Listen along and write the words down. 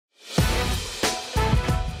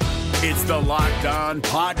It's the Locked On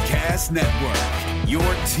Podcast Network, your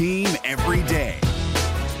team every day.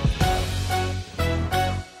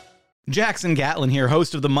 Jackson Gatlin here,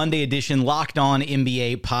 host of the Monday edition Locked On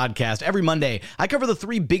NBA podcast. Every Monday, I cover the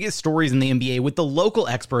 3 biggest stories in the NBA with the local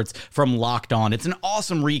experts from Locked On. It's an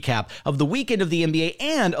awesome recap of the weekend of the NBA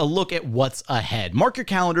and a look at what's ahead. Mark your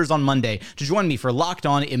calendars on Monday to join me for Locked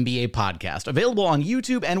On NBA podcast, available on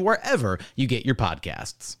YouTube and wherever you get your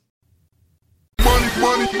podcasts.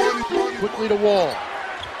 Money. Quickly to Wall.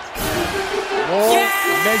 Wall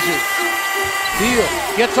measures. Beal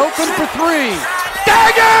gets open for 3.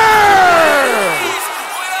 Dagger!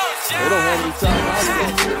 They don't have any time.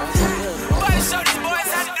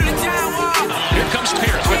 Here comes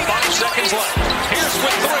Pierce with 5 seconds left. Pierce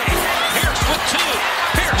with 3. Pierce with 2.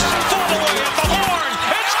 Pierce fall away at the horn.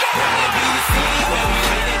 It's gone!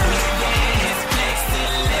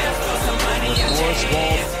 Morris,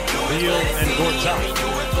 Wall, Beal, and Gortat.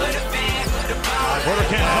 Porter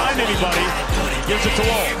can't find anybody. He gives it to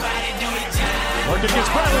Wall. Working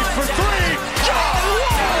against Bradley for 3. John Wall!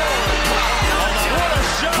 What a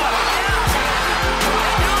shot!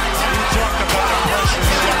 You talked about pressure.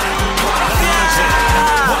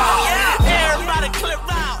 Everybody clip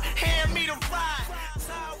out. Hand me the ride.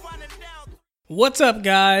 What's up,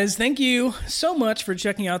 guys? Thank you so much for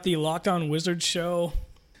checking out the Locked On Wizards show.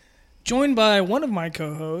 Joined by one of my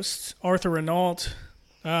co-hosts, Arthur Renault.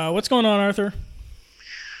 What's going on, Arthur?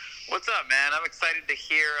 What's up, man? I'm excited to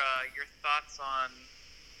hear your thoughts on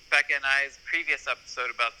Becca and I's previous episode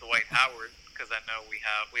about Dwight Howard, because I know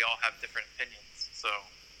we all have different opinions. So,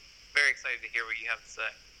 very excited to hear what you have to say.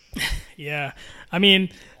 Yeah, I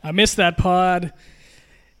mean, I missed that pod.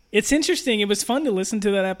 It's interesting. It was fun to listen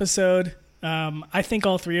to that episode. I think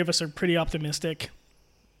all 3 of us are pretty optimistic.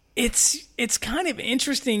 It's kind of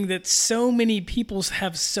interesting that so many people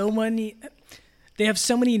have so many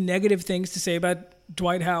negative things to say about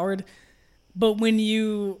Dwight Howard, but when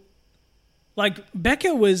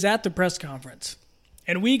Becca was at the press conference,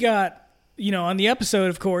 and we got, on the episode,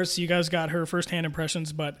 of course, you guys got her firsthand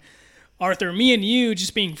impressions, but Arthur, me and you,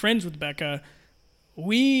 just being friends with Becca,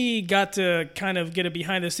 we got to kind of get a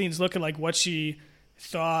behind-the-scenes look at, what she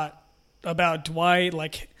thought about Dwight,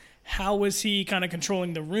 how was he kind of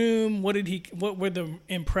controlling the room, what were the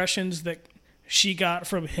impressions that she got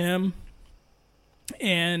from him,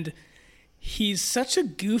 and he's such a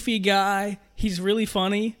goofy guy. He's really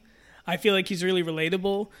funny. I feel like he's really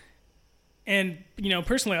relatable. And,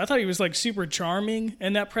 personally, I thought he was, super charming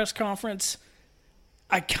in that press conference.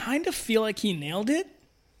 I kind of feel like he nailed it.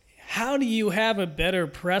 How do you have a better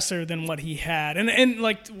presser than what he had? And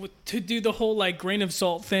to do the whole, grain of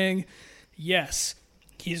salt thing, yes,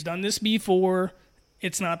 he's done this before.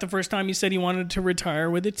 It's not the first time he said he wanted to retire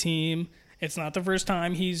with a team. It's not the first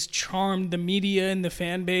time he's charmed the media and the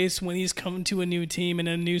fan base when he's come to a new team in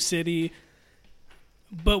a new city.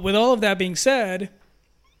 But with all of that being said,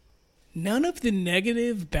 none of the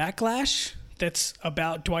negative backlash that's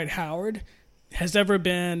about Dwight Howard has ever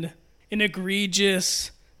been an egregious,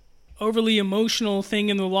 overly emotional thing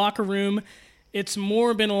in the locker room. It's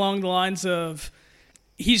more been along the lines of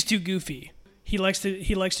he's too goofy. He likes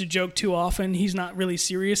to joke too often. He's not really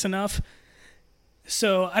serious enough.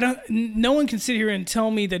 So no one can sit here and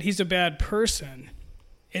tell me that he's a bad person.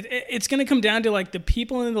 It's going to come down to the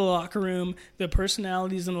people in the locker room, the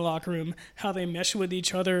personalities in the locker room, how they mesh with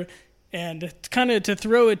each other. And kind of to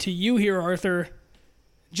throw it to you here, Arthur,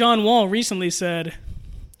 John Wall recently said,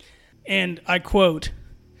 and I quote,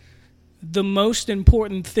 "The most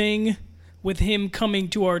important thing with him coming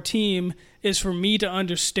to our team is for me to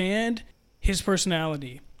understand his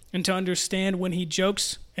personality and to understand when he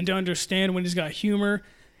jokes and to understand when he's got humor,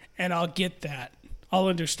 and I'll get that. I'll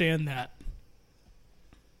understand that."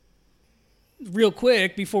 Real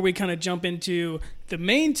quick, before we kind of jump into the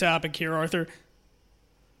main topic here, Arthur,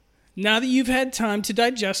 now that you've had time to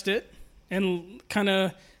digest it and kind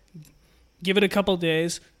of give it a couple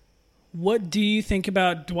days, what do you think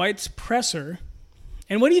about Dwight's presser?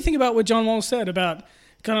 And what do you think about what John Wall said about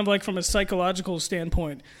kind of from a psychological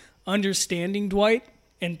standpoint, understanding Dwight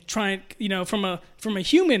and trying, from a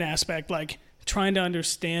human aspect, trying to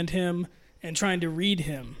understand him and trying to read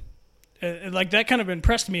him? That kind of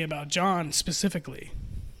impressed me about John specifically.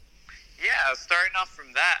 Yeah, starting off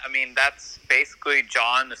from that, that's basically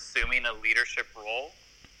John assuming a leadership role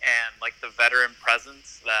and the veteran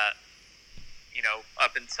presence that,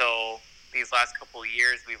 up until these last couple of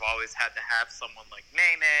years, we've always had to have someone like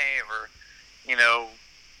Nene or,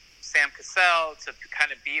 Sam Cassell to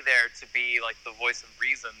kind of be there to be the voice of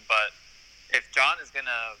reason. But if John is going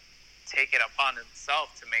to take it upon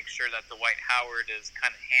himself to make sure that Dwight Howard is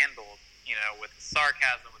kind of handled, with his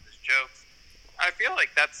sarcasm, with his jokes. I feel like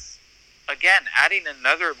that's, again, adding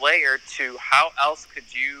another layer to how else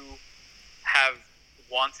could you have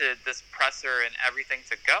wanted this presser and everything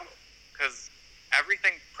to go, because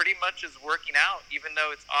everything pretty much is working out, even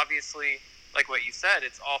though it's obviously, like what you said,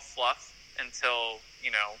 it's all fluff until,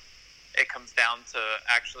 it comes down to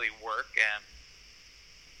actually work and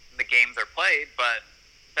the games are played. But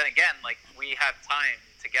then again, like, we have time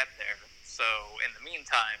to get there. So in the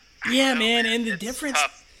meantime, yeah, man, and the difference,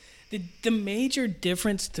 tough. the major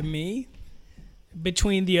difference to me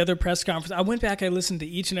between the other press conferences, I went back, I listened to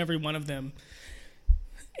each and every one of them,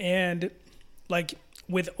 and like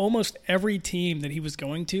with almost every team that he was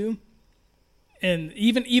going to, and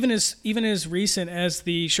even as recent as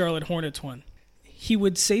the Charlotte Hornets one, he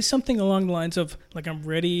would say something along the lines of, like, I'm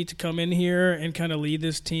ready to come in here and kind of lead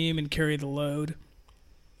this team and carry the load.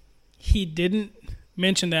 He didn't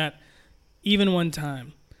mention that even one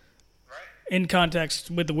time in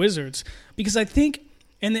context with the Wizards, because I think,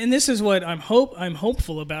 and this is what I'm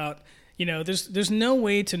hopeful about. There's no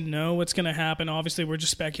way to know what's going to happen. Obviously, we're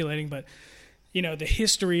just speculating, but the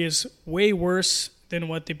history is way worse than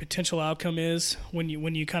what the potential outcome is when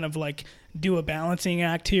you kind of like do a balancing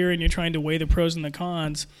act here and you're trying to weigh the pros and the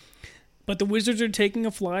cons. But the Wizards are taking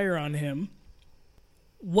a flyer on him.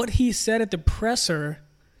 What he said at the presser,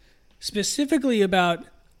 specifically about,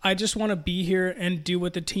 I just want to be here and do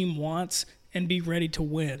what the team wants and be ready to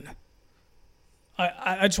win.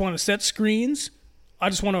 I just want to set screens. I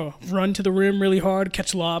just want to run to the rim really hard,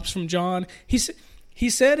 catch lobs from John. He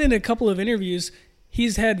said in a couple of interviews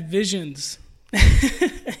he's had visions.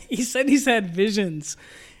 He said he's had visions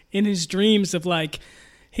in his dreams of like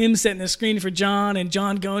him setting a screen for John and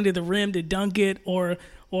John going to the rim to dunk it, or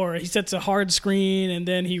he sets a hard screen and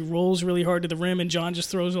then he rolls really hard to the rim and John just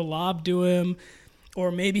throws a lob to him,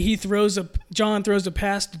 or maybe John throws a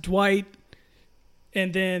pass to Dwight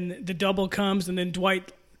and then the double comes and then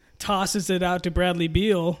Dwight tosses it out to Bradley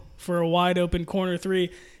Beal for a wide open corner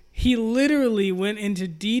three. He literally went into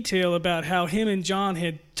detail about how him and John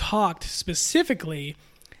had talked specifically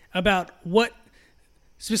about what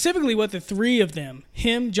the three of them,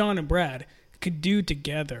 him, John, and Brad, could do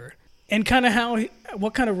together, and kind of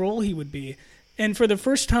what kind of role he would be. And for the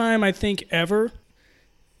first time, I think, ever,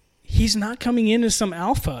 he's not coming in as some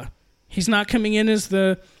alpha. He's not coming in as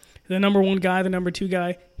the number one guy, the number two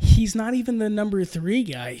guy. He's not even the number three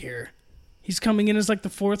guy here. He's coming in as like the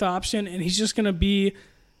fourth option, and he's just going to be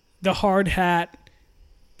the hard hat,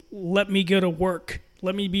 let me go to work,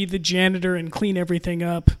 let me be the janitor and clean everything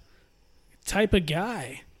up type of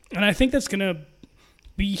guy. And I think that's going to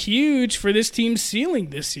be huge for this team's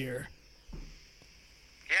ceiling this year.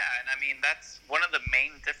 Yeah, and I mean, that's one of the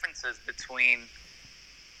main differences between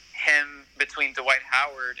Dwight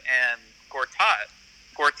Howard and Gortat.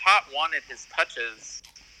 Gortat wanted his touches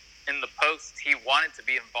in the post. He wanted to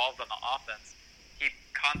be involved on the offense. He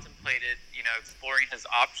contemplated, exploring his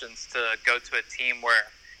options to go to a team where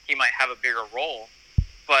he might have a bigger role.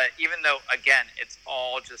 But even though, again, it's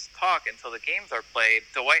all just talk until the games are played,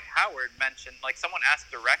 Dwight Howard mentioned, like, someone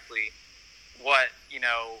asked directly what,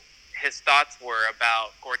 his thoughts were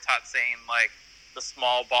about Gortat saying, like, the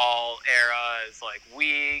small ball era is, like,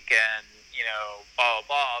 weak and, blah, blah,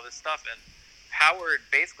 blah, all this stuff. And Howard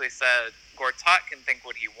basically said Gortat can think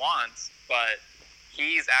what he wants, but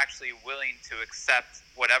he's actually willing to accept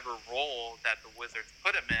whatever role that the Wizards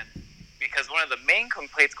put him in, because one of the main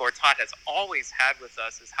complaints Gortat has always had with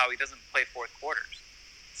us is how he doesn't play fourth quarters.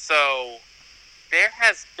 So there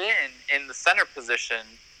has been, in the center position,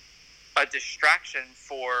 a distraction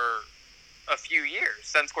for a few years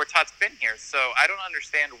since Gortat's been here. So I don't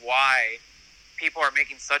understand why people are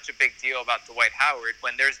making such a big deal about Dwight Howard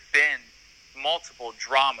when there's been multiple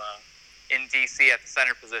drama in DC at the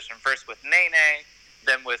center position, first with Nene,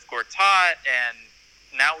 then with Gortat, and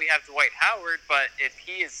now we have Dwight Howard. But if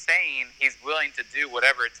he is saying he's willing to do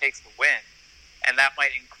whatever it takes to win, and that might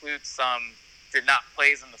include some did not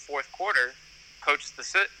plays in the fourth quarter, coach's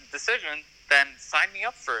decision, then sign me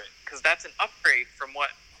up for it, because that's an upgrade from what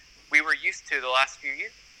we were used to the last few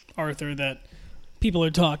years. Arthur, that people are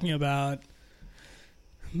talking about,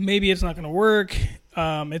 maybe it's not going to work.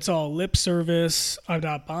 It's all lip service. I'm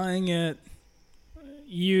not buying it.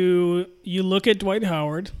 You look at Dwight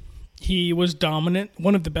Howard. He was dominant,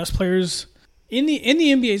 one of the best players in the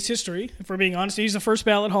NBA's history. If we're being honest, he's a first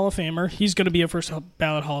ballot Hall of Famer. He's going to be a first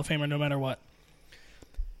ballot Hall of Famer no matter what.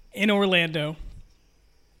 In Orlando,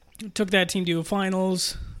 took that team to a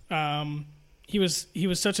finals. He was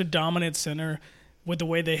such a dominant center with the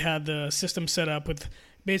way they had the system set up with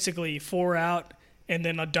basically 4 out and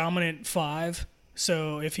then a dominant 5.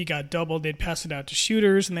 So if he got doubled, they'd pass it out to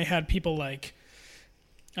shooters, and they had people like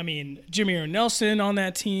I mean, Jameer Nelson on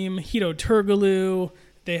that team, Hedo Turkoglu.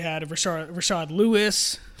 They had Rashad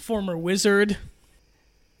Lewis, former Wizard.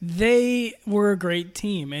 They were a great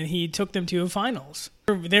team, and he took them to a finals.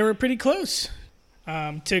 They were pretty close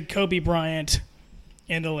to Kobe Bryant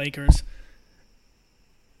and the Lakers.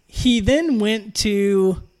 He then went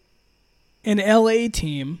to an LA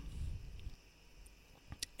team,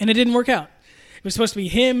 and it didn't work out. It was supposed to be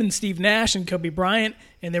him and Steve Nash and Kobe Bryant,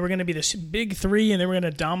 and they were going to be the big three, and they were going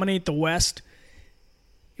to dominate the West.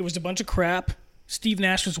 It was a bunch of crap. Steve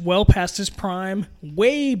Nash was well past his prime,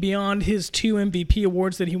 way beyond his 2 MVP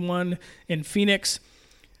awards that he won in Phoenix.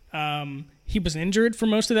 He was injured for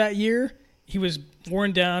most of that year. He was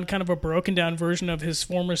worn down, kind of a broken down version of his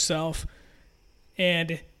former self.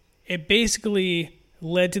 And it basically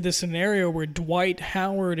led to the scenario where Dwight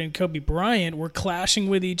Howard and Kobe Bryant were clashing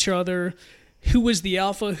with each other. Who was the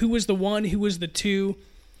alpha? Who was the one? Who was the two?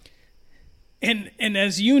 And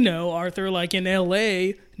as you know, Arthur, like in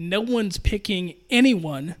LA, no one's picking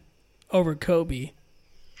anyone over Kobe.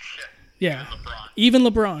 Yeah. Even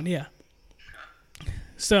LeBron, yeah.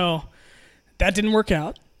 So that didn't work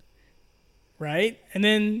out. Right? And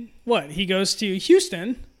then what? He goes to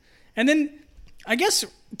Houston. And then I guess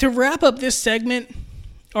to wrap up this segment,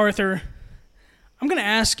 Arthur, I'm going to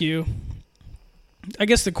ask you, I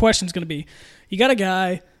guess the question's going to be, you got a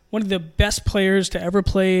guy, one of the best players to ever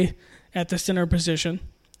play at the center position,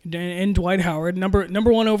 in Dwight Howard, number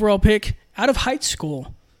 1 overall pick out of high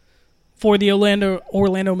school for the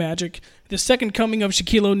Orlando Magic. The second coming of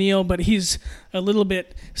Shaquille O'Neal, but he's a little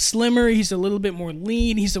bit slimmer. He's a little bit more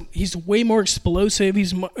lean. He's way more explosive.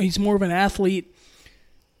 He's more of an athlete.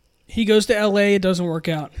 He goes to LA. It doesn't work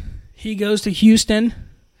out. He goes to Houston.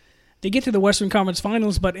 They get to the Western Conference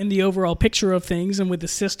Finals, but in the overall picture of things and with the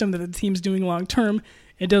system that the team's doing long term,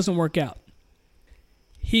 it doesn't work out.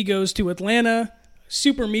 He goes to Atlanta,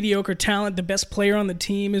 super mediocre talent. The best player on the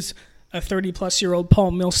team is a 30-plus-year-old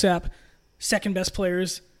Paul Millsap. Second best player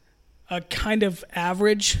is a kind of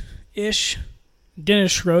average-ish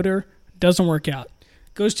Dennis Schroeder. Doesn't work out.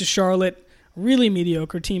 Goes to Charlotte, really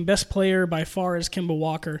mediocre team. Best player by far is Kemba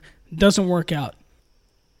Walker. Doesn't work out.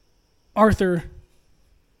 Arthur,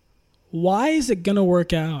 why is it going to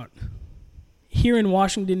work out here in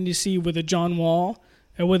Washington, D.C. with a John Wall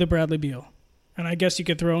and with a Bradley Beal? And I guess you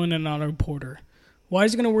could throw in an Otto Porter. Why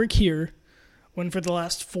is it going to work here when for the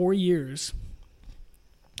last 4 years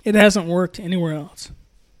it hasn't worked anywhere else?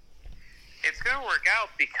 It's going to work out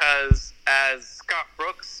because, as Scott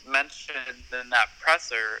Brooks mentioned in that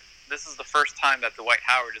presser, this is the first time that Dwight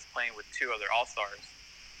Howard is playing with 2 other All-Stars.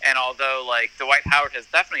 And although, like, Dwight Howard has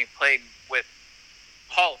definitely played with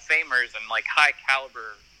Hall of Famers and, like,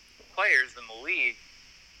 high-caliber players in the league,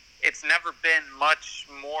 it's never been much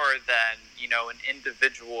more than, you know, an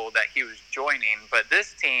individual that he was joining. But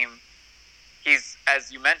this team, he's,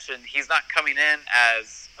 as you mentioned, he's not coming in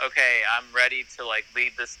as, okay, I'm ready to, like,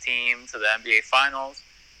 lead this team to the NBA Finals.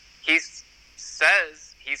 He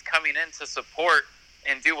says he's coming in to support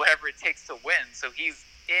and do whatever it takes to win. So he's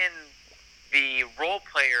in the role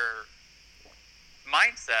player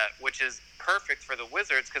mindset, which is perfect for the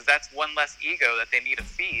Wizards because that's one less ego that they need to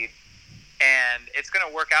feed. And it's going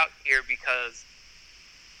to work out here because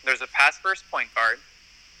there's a pass-first point guard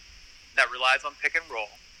that relies on pick and roll.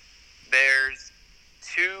 There's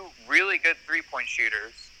 2 really good three-point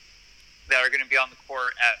shooters that are going to be on the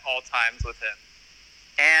court at all times with him.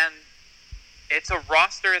 And it's a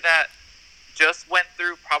roster that just went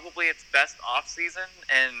through probably its best offseason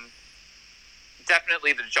and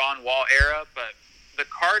definitely the John Wall era, but the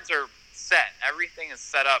cards are set. Everything is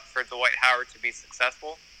set up for Dwight Howard to be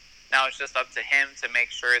successful. Now it's just up to him to make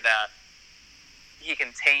sure that he can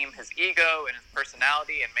tame his ego and his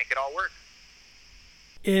personality and make it all work.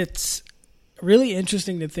 It's really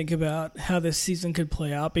interesting to think about how this season could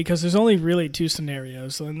play out because there's only really 2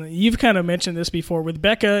 scenarios. And you've kind of mentioned this before with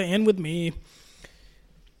Becca and with me.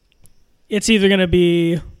 It's either going to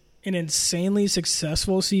be an insanely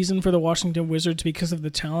successful season for the Washington Wizards because of the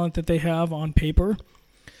talent that they have on paper,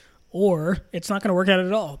 or it's not going to work out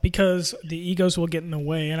at all because the egos will get in the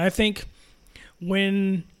way. And I think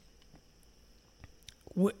when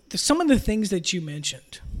some of the things that you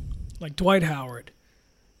mentioned, like Dwight Howard,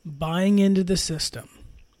 buying into the system,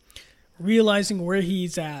 realizing where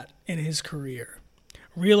he's at in his career,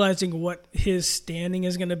 realizing what his standing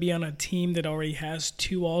is going to be on a team that already has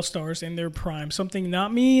 2 All-Stars in their prime, something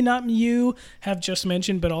not me, not you have just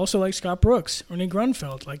mentioned, but also like Scott Brooks or Nick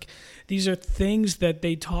Grunfeld. Like, these are things that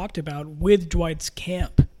they talked about with Dwight's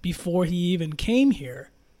camp before he even came here,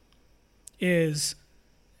 is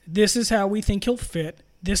this is how we think he'll fit.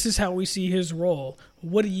 This is how we see his role.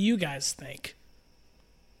 What do you guys think?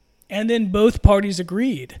 And then both parties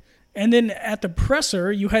agreed. And then at the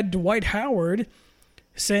presser, you had Dwight Howard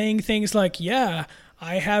saying things like, yeah,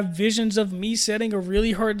 I have visions of me setting a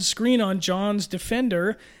really hard screen on John's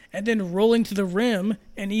defender and then rolling to the rim,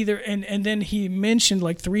 and then he mentioned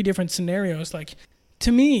like 3 different scenarios. Like,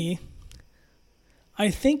 to me, I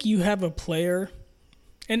think you have a player,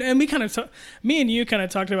 and me and you kind of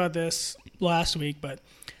talked about this last week, but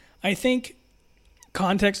I think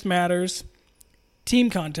context matters, team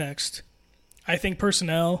context, I think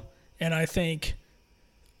personnel, and I think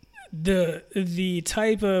the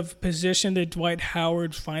type of position that Dwight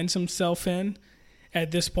Howard finds himself in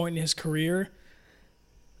at this point in his career,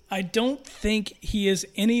 I don't think he is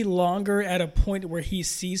any longer at a point where he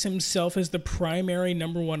sees himself as the primary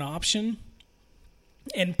number 1 option.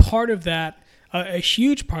 And part of that, a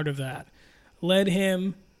huge part of that, led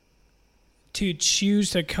him to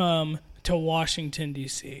choose to come to Washington,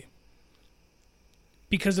 D.C.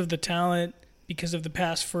 because of the talent, because of the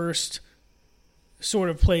pass first sort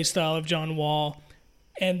of play style of John Wall,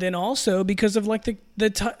 and then also because of like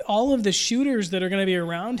all of the shooters that are going to be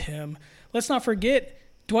around him. Let's not forget,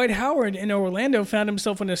 Dwight Howard in Orlando found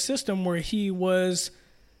himself in a system where he was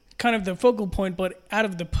kind of the focal point, but out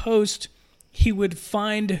of the post, he would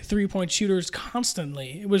find 3-point shooters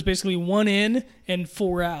constantly. It was basically 1 in and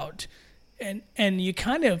 4 out. And you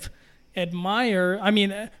kind of admire, I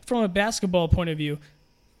mean, from a basketball point of view,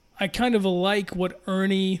 I kind of like what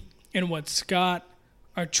Ernie and what Scott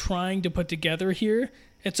are trying to put together here.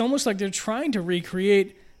 It's almost like they're trying to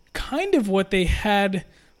recreate kind of what they had,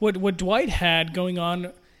 what Dwight had going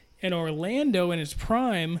on in Orlando in his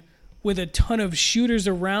prime, with a ton of shooters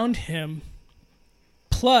around him,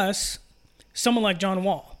 plus someone like John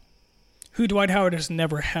Wall, who Dwight Howard has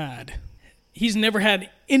never had. He's never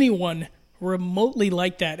had anyone remotely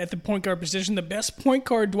like that at the point guard position. The best point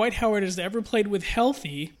guard Dwight Howard has ever played with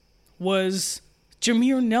healthy was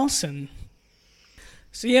Jameer Nelson.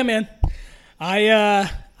 So yeah, man, I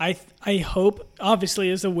hope, obviously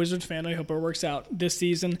as a Wizards fan, I hope it works out this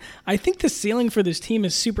season. I think the ceiling for this team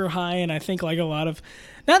is super high, and I think like a lot of,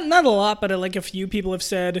 not a lot, but like a few people have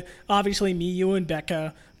said, obviously me, you, and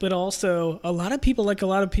Becca, but also a lot of people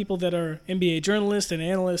that are NBA journalists and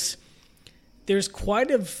analysts, there's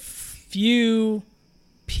quite a few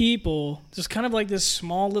people, just kind of like this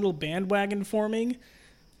small little bandwagon forming,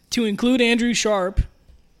 to include Andrew Sharp,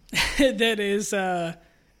 that is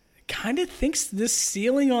kind of thinks this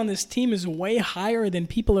ceiling on this team is way higher than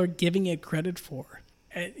people are giving it credit for.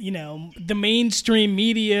 The mainstream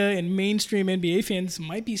media and mainstream NBA fans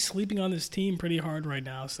might be sleeping on this team pretty hard right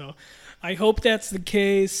now. So I hope that's the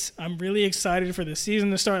case. I'm really excited for the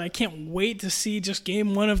season to start. I can't wait to see just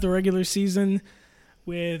game 1 of the regular season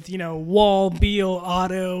with, Wall, Beal,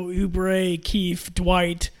 Otto, Oubre, Keefe,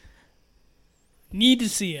 Dwight. Need to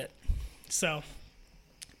see it. So,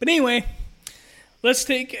 but anyway, let's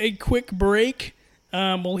take a quick break.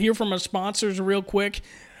 We'll hear from our sponsors real quick.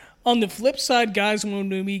 On the flip side, guys, when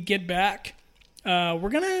we get back, we're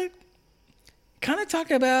going to kind of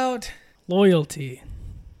talk about loyalty.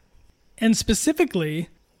 And specifically,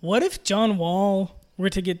 what if John Wall were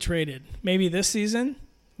to get traded? Maybe this season,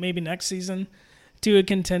 maybe next season, to a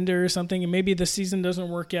contender or something, and maybe the season doesn't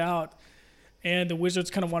work out, and the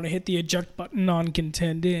Wizards kind of want to hit the eject button on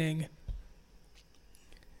contending.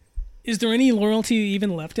 Is there any loyalty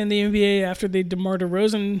even left in the NBA after the DeMar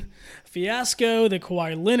DeRozan fiasco, the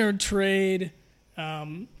Kawhi Leonard trade?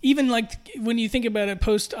 Even like when you think about it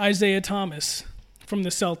post Isaiah Thomas from the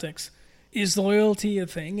Celtics, is loyalty a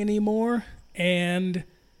thing anymore? And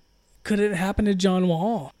could it happen to John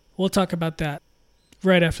Wall? We'll talk about that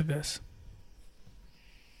right after this.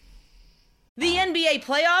 The NBA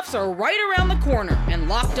playoffs are right around the corner, and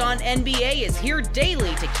Locked On NBA is here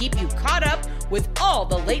daily to keep you caught up with all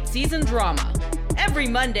the late season drama. Every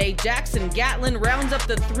Monday, Jackson Gatlin rounds up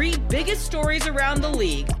the 3 biggest stories around the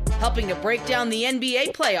league, helping to break down the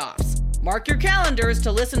NBA playoffs. Mark your calendars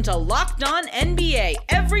to listen to Locked On NBA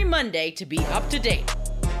every Monday to be up to date.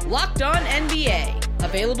 Locked On NBA,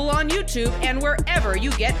 available on YouTube and wherever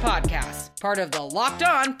you get podcasts. Part of the Locked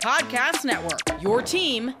On Podcast Network, your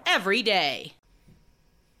team every day.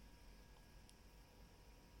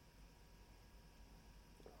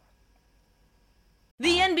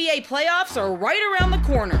 The NBA playoffs are right around the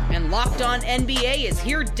corner, and Locked On NBA is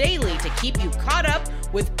here daily to keep you caught up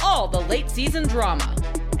with all the late season drama.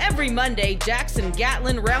 Every Monday, Jackson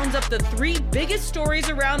Gatlin rounds up the 3 biggest stories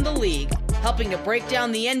around the league, helping to break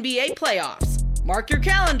down the NBA playoffs. Mark your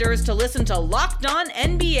calendars to listen to Locked On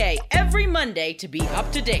NBA every Monday to be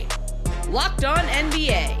up to date. Locked On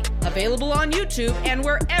NBA, Available on YouTube and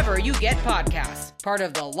wherever you get podcasts. Part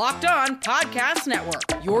of the Locked On Podcast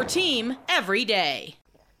Network. Your team every day.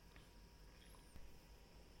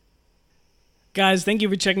 Guys, thank you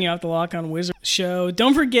for checking out the Locked On Wizards show.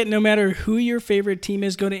 Don't forget, no matter who your favorite team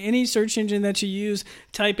is, go to any search engine that you use,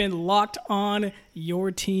 type in Locked On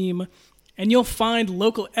Your Team, and you'll find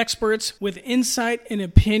local experts with insight and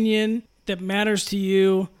opinion that matters to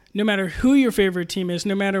you. No matter who your favorite team is,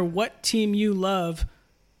 no matter what team you love,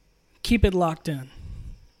 keep it locked in.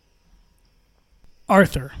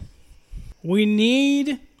 Arthur, we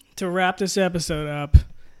need to wrap this episode up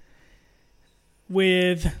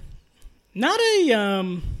with not a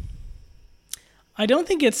I don't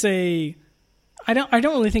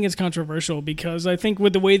really think it's controversial, because I think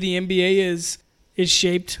with the way the NBA is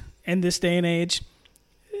shaped in this day and age,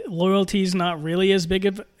 loyalty is not really as big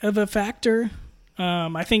of a factor.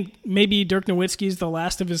 I think maybe Dirk Nowitzki is the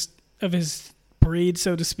last of his breed,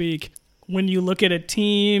 so to speak. When you look at a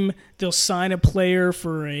team, they'll sign a player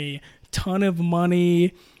for a ton of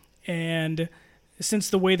money, and since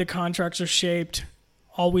the way the contracts are shaped,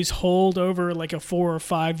 always hold over like a 4 or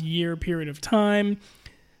 5 year period of time.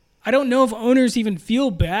 I don't know if owners even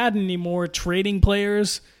feel bad anymore trading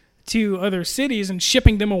players to other cities and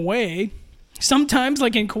shipping them away. Sometimes,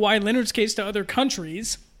 like in Kawhi Leonard's case, to other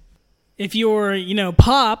countries. If you're,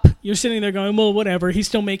 Pop, you're sitting there going, well, whatever. He's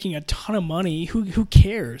still making a ton of money. Who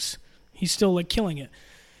cares? He's still like killing it.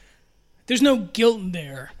 There's no guilt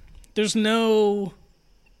there. There's no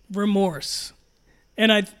remorse.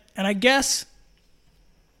 And I guess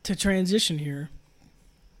to transition here,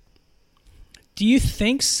 do you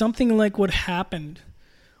think something like what happened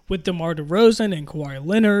with DeMar DeRozan and Kawhi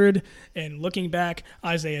Leonard, and looking back,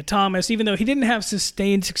 Isaiah Thomas, even though he didn't have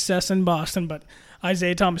sustained success in Boston, but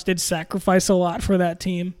Isaiah Thomas did sacrifice a lot for that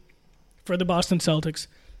team, for the Boston Celtics,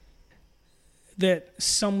 that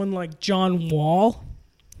someone like John Wall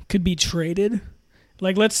could be traded?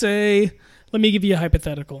 Like, let me give you a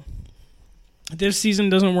hypothetical. This season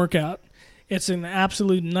doesn't work out. It's an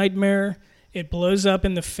absolute nightmare. It blows up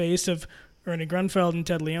in the face of Ernie Grunfeld and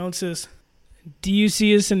Ted Leonsis. Do you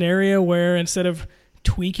see a scenario where instead of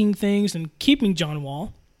tweaking things and keeping John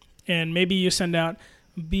Wall, and maybe you send out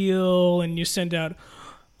Beal and you send out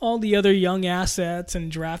all the other young assets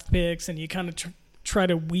and draft picks, and you kind of try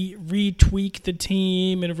to retweak the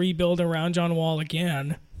team and rebuild around John Wall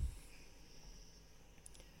again,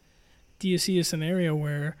 do you see a scenario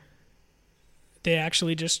where they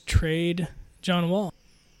actually just trade John Wall?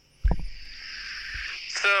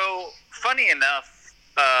 So, funny enough,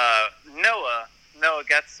 Noah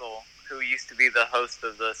Getzel, who used to be the host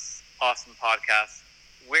of this awesome podcast,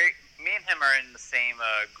 me and him are in the same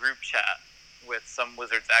group chat with some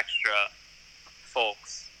Wizards Extra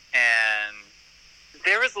folks, and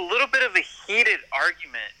there was a little bit of a heated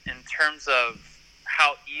argument in terms of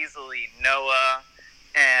how easily Noah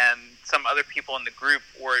and some other people in the group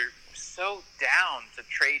were so down to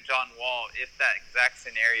trade John Wall if that exact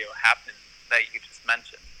scenario happened that you just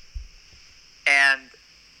mentioned. And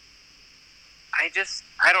I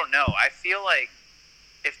don't know. I feel like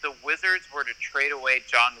if the Wizards were to trade away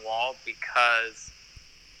John Wall because,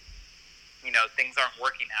 things aren't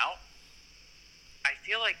working out, I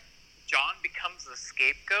feel like John becomes the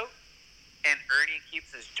scapegoat and Ernie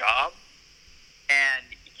keeps his job, and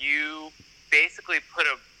you basically put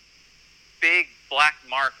a big black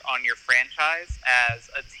mark on your franchise as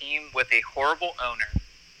a team with a horrible owner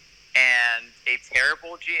and a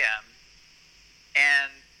terrible GM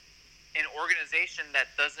and an organization that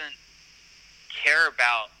doesn't care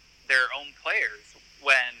about their own players,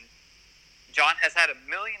 when John has had a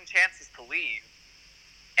million chances to leave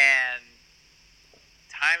and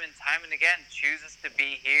time and again chooses to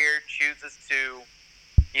be here, chooses to,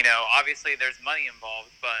 obviously there's money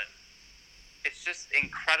involved, but it's just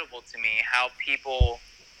incredible to me how people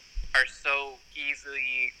are so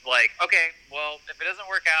easily like, okay, well, if it doesn't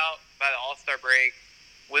work out by the All-Star break,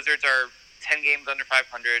 Wizards are 10 games under 500,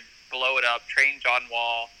 blow it up, train John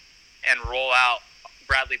Wall, and roll out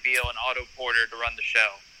Bradley Beal and Otto Porter to run the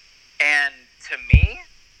show. And to me,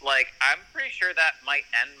 I'm pretty sure that might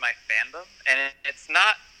end my fandom. And it's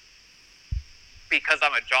not because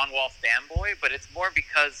I'm a John Wall fanboy, but it's more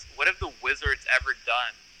because what have the Wizards ever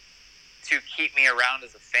done to keep me around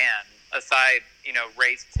as a fan, aside,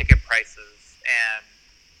 raise ticket prices and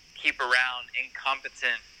keep around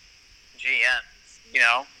incompetent GMs,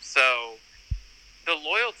 So the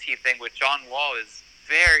loyalty thing with John Wall is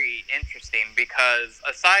very interesting because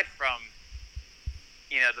aside from,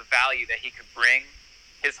 the value that he could bring,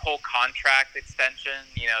 his whole contract extension,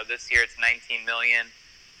 this year it's $19 million.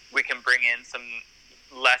 We can bring in some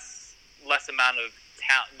less amount of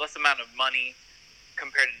amount of money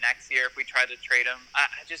compared to next year if we try to trade him.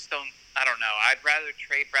 I don't know. I'd rather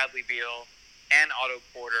trade Bradley Beal and Otto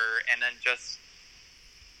Porter and then just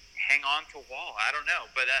hang on to Wall. I don't know,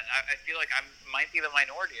 but I feel like I might be the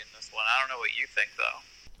minority in this one. I don't know what you think, though.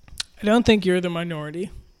 I don't think you're the minority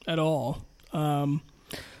at all.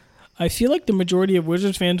 I feel like the majority of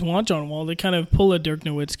Wizards fans want John Wall. They kind of pull a Dirk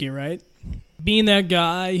Nowitzki, right? Being that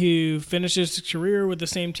guy who finishes his career with the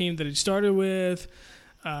same team that he started with.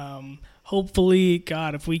 Hopefully,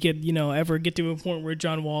 God, if we could, ever get to a point where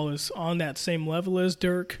John Wall is on that same level as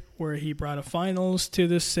Dirk, where he brought a finals to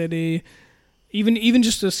this city, even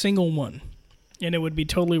just a single one, and it would be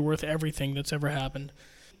totally worth everything that's ever happened.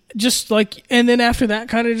 Just like, and then after that,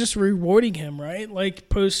 kind of just rewarding him, right? Like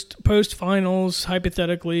post finals,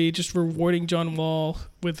 hypothetically, just rewarding John Wall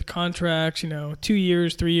with contracts, 2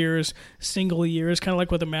 years, 3 years, single years, kind of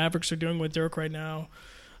like what the Mavericks are doing with Dirk right now.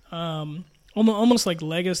 Almost like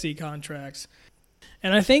legacy contracts.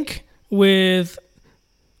 And I think when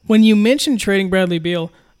you mentioned trading Bradley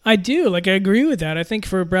Beal, I agree with that. I think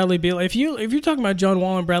for Bradley Beal, if you're talking about John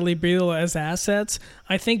Wall and Bradley Beal as assets,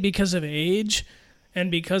 I think because of age and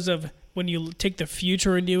because of when you take the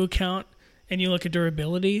future into account and you look at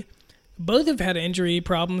durability, both have had injury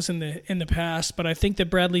problems in the past, but I think that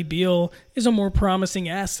Bradley Beal is a more promising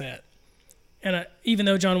asset. And even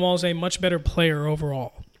though John Wall is a much better player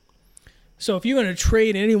overall. So if you're going to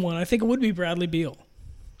trade anyone, I think it would be Bradley Beal.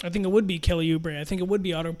 I think it would be Kelly Oubre. I think it would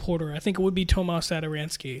be Otto Porter. I think it would be Tomas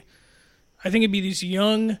Satoransky. I think it'd be these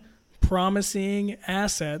young, promising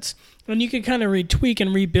assets. And you could kind of retweak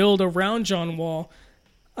and rebuild around John Wall.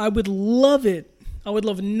 I would love it. I would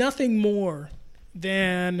love nothing more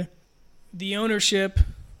than the ownership.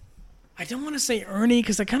 I don't want to say Ernie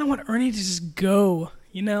because I kind of want Ernie to just go.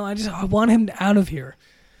 I want him out of here.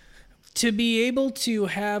 To be able to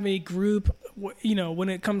have a group, when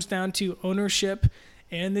it comes down to ownership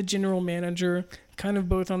and the general manager, kind of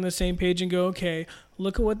both on the same page and go, okay,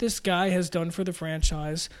 look at what this guy has done for the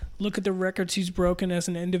franchise. Look at the records he's broken as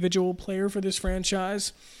an individual player for this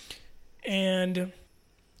franchise. And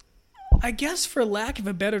I guess for lack of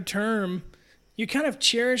a better term, you're kind of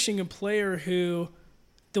cherishing a player who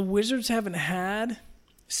the Wizards haven't had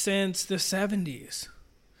since the 70s.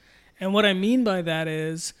 And what I mean by that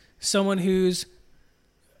is someone who's,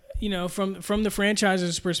 from the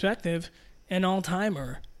franchise's perspective, an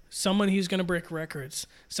all-timer, someone who's going to break records,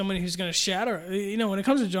 someone who's going to shatter, when it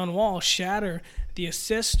comes to John Wall, shatter the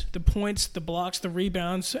assists, the points, the blocks, the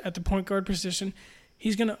rebounds at the point guard position.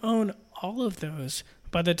 He's going to own all of those.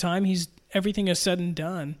 By the time everything is said and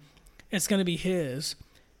done, it's going to be his.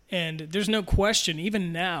 And there's no question,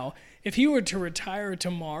 even now, if he were to retire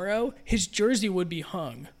tomorrow, his jersey would be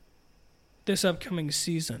hung this upcoming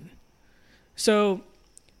season. So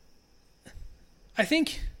I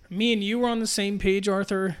think me and you were on the same page,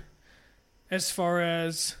 Arthur, as far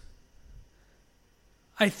as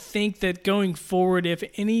I think that going forward, if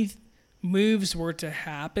any moves were to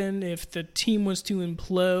happen, if the team was to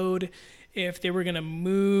implode, if they were going to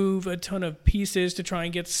move a ton of pieces to try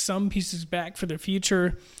and get some pieces back for the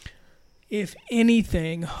future, if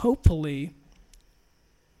anything, hopefully,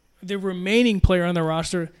 the remaining player on the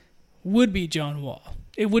roster would be John Wall.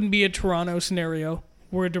 It wouldn't be a Toronto scenario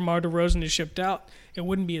where DeMar DeRozan is shipped out. It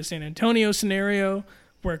wouldn't be a San Antonio scenario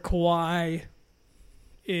where Kawhi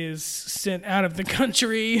is sent out of the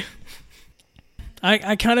country.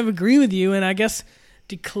 I kind of agree with you, and I guess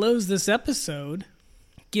to close this episode,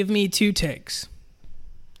 give me two takes.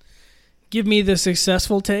 Give me the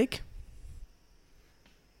successful take,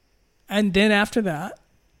 and then after that,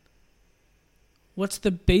 what's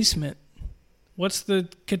the basement? What's the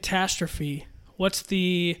catastrophe? What's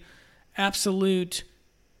the absolute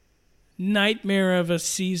nightmare of a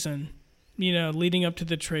season, leading up to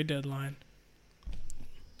the trade deadline?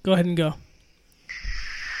 Go ahead and go.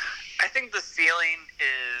 I think the ceiling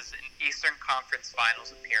is an Eastern Conference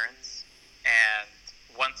Finals appearance. And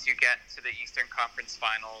once you get to the Eastern Conference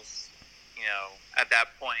Finals, at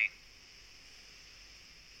that point,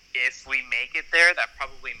 if we make it there, that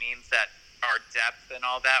probably means that our depth and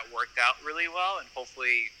all that worked out really well, and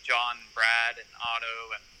hopefully John, Brad, and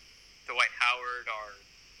Otto, and Dwight Howard are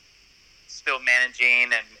still managing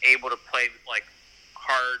and able to play like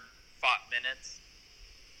hard-fought minutes.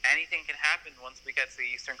 Anything can happen once we get to the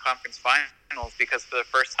Eastern Conference Finals because for the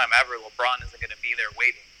first time ever, LeBron isn't going to be there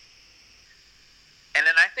waiting. And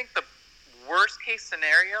then I think the worst-case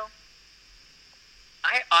scenario,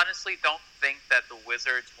 I honestly don't think that the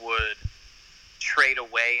Wizards would trade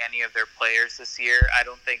away any of their players this year. I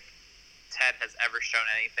don't think Ted has ever shown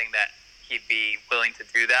anything that he'd be willing to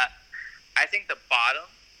do that. I think the bottom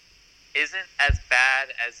isn't as bad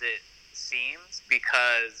as it seems,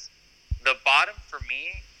 because the bottom for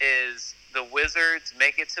me is the Wizards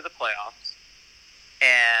make it to the playoffs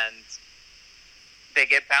and they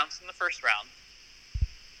get bounced in the first round.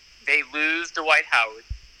 They lose Dwight Howard.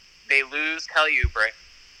 They lose Kelly Oubre.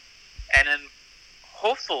 And then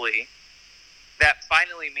hopefully that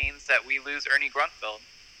finally means that we lose Ernie Grunfeld.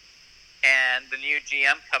 And the new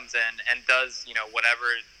GM comes in and does, whatever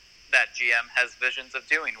that GM has visions of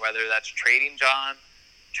doing, whether that's trading John,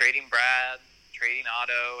 trading Brad, trading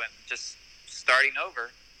Otto, and just starting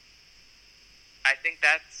over. I think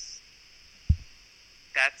that's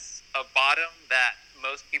a bottom that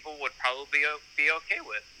most people would probably be okay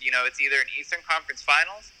with. It's either an Eastern Conference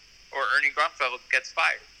Finals or Ernie Grunfeld gets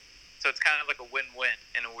fired. So it's kind of like a win-win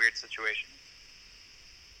in a weird situation.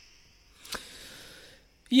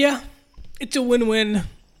 Yeah, it's a win-win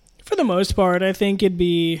for the most part. I think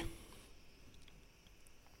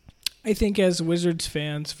as Wizards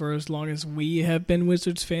fans, for as long as we have been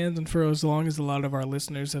Wizards fans and for as long as a lot of our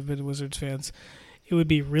listeners have been Wizards fans, it would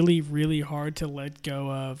be really, really hard to let go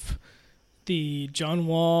of the John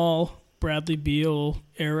Wall, Bradley Beal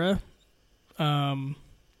era. And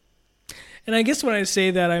I guess when I say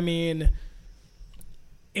that, I mean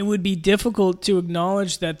it would be difficult to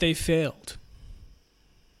acknowledge that they failed.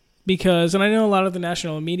 Because, and I know a lot of the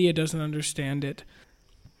national media doesn't understand it,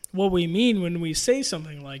 what we mean when we say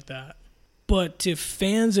something like that. But to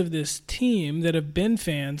fans of this team that have been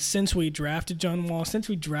fans since we drafted John Wall, since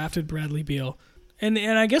we drafted Bradley Beal, and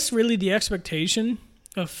I guess really the expectation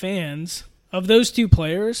of fans of those two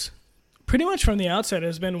players, pretty much from the outset,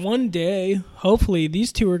 has been one day, hopefully,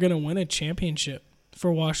 these two are going to win a championship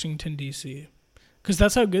for Washington, D.C. Because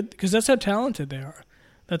that's how talented they are.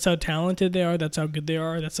 That's how talented they are. That's how good they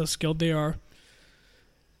are. That's how skilled they are.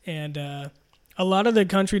 And a lot of the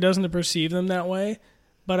country doesn't perceive them that way.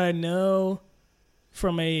 But I know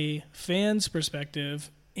from a fan's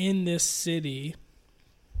perspective in this city,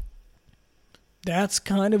 that's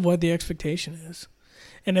kind of what the expectation is.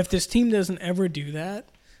 And if this team doesn't ever do that,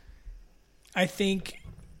 I think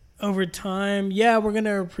over time, yeah, we're going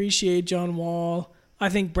to appreciate John Wall. I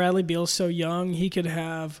think Bradley Beal's so young, he could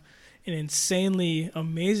have an insanely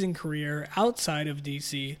amazing career outside of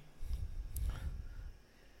DC.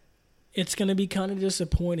 It's going to be kind of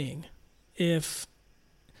disappointing if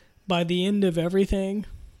by the end of everything,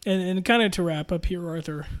 and kind of to wrap up here,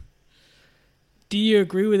 Arthur, do you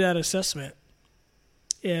agree with that assessment?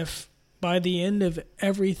 If by the end of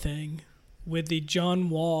everything with the John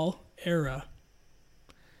Wall era,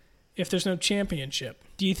 if there's no championship,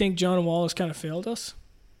 do you think John Wall has kind of failed us?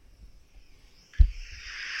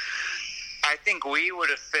 I think we would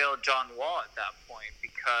have failed John Wall at that point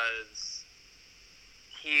because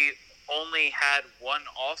he only had one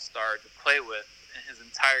All-Star to play with in his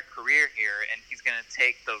entire career here, and he's going to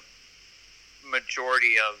take the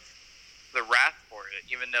majority of the wrath for it,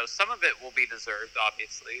 even though some of it will be deserved,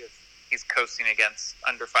 obviously, if he's coasting against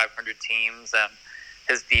under 500 teams and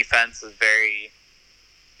his defense is very,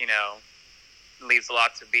 leaves a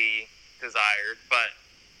lot to be desired. But,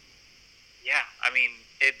 yeah, I mean,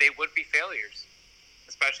 they would be failures,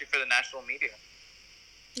 especially for the national media.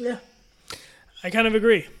 Yeah, I kind of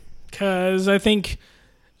agree, because I think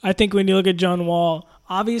when you look at John Wall,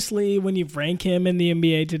 obviously when you rank him in the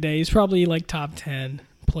NBA today, he's probably like top 10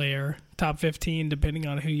 player, top 15, depending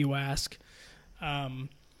on who you ask.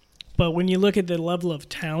 But when you look at the level of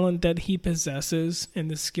talent that he possesses and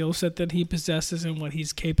the skill set that he possesses and what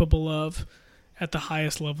he's capable of at the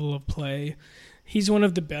highest level of play, he's one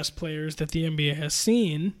of the best players that the NBA has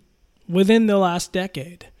seen within the last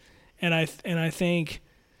decade. And I think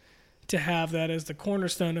to have that as the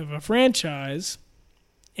cornerstone of a franchise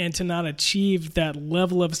and to not achieve that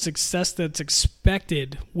level of success that's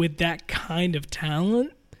expected with that kind of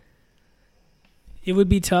talent, it would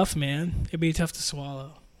be tough, man. It'd be tough to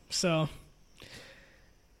swallow. So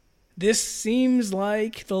this seems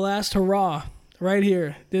like the last hurrah right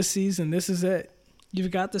here this season. This is it.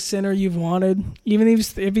 You've got the center you've wanted. Even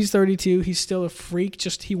if he's 32, he's still a freak.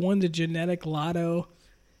 He won the genetic lotto.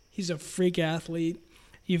 He's a freak athlete.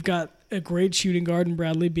 You've got a great shooting guard in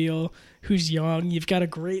Bradley Beal, who's young. You've got a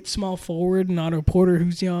great small forward in Otto Porter,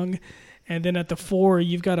 who's young. And then at the 4,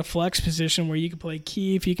 you've got a flex position where you can play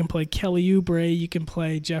Keith, you can play Kelly Oubre, you can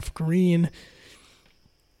play Jeff Green.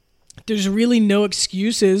 There's really no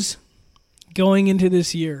excuses going into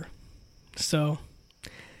this year. So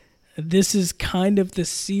this is kind of the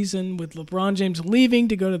season with LeBron James leaving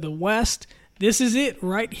to go to the West. This is it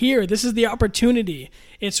right here. This is the opportunity.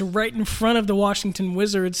 It's right in front of the Washington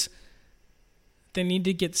Wizards. They need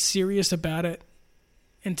to get serious about it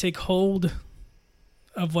and take hold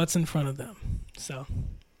of what's in front of them. So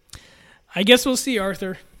I guess we'll see,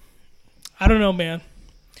 Arthur. I don't know, man.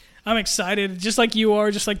 I'm excited, just like you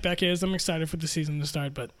are, just like Becca is. I'm excited for the season to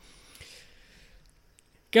start. But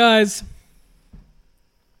guys,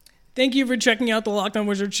 thank you for checking out the Locked On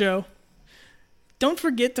Wizards show. Don't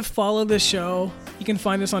forget to follow the show. You can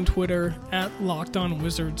find us on Twitter at Locked On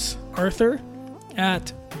Wizards. Arthur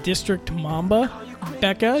at District Mamba.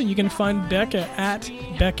 Becca, you can find Becca at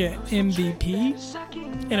Becca MVP.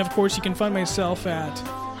 And of course, you can find myself at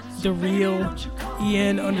The Real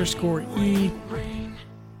EN_E.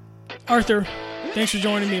 Arthur, thanks for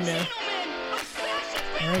joining me, man.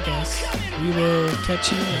 All right, guys. We will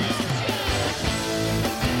catch you next time.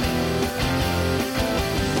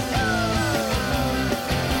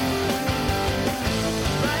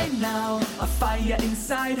 Fire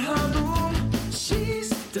inside her room. She's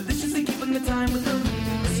deliciously keeping the time with her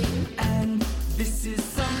rings. And this is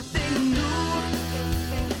something new.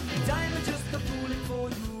 Diamond just a fooling for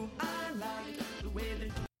you. I like the way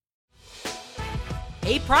that.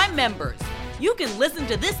 Hey, Prime members, you can listen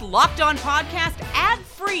to this Locked On podcast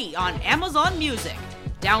ad-free on Amazon Music.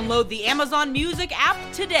 Download the Amazon Music app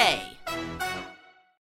today.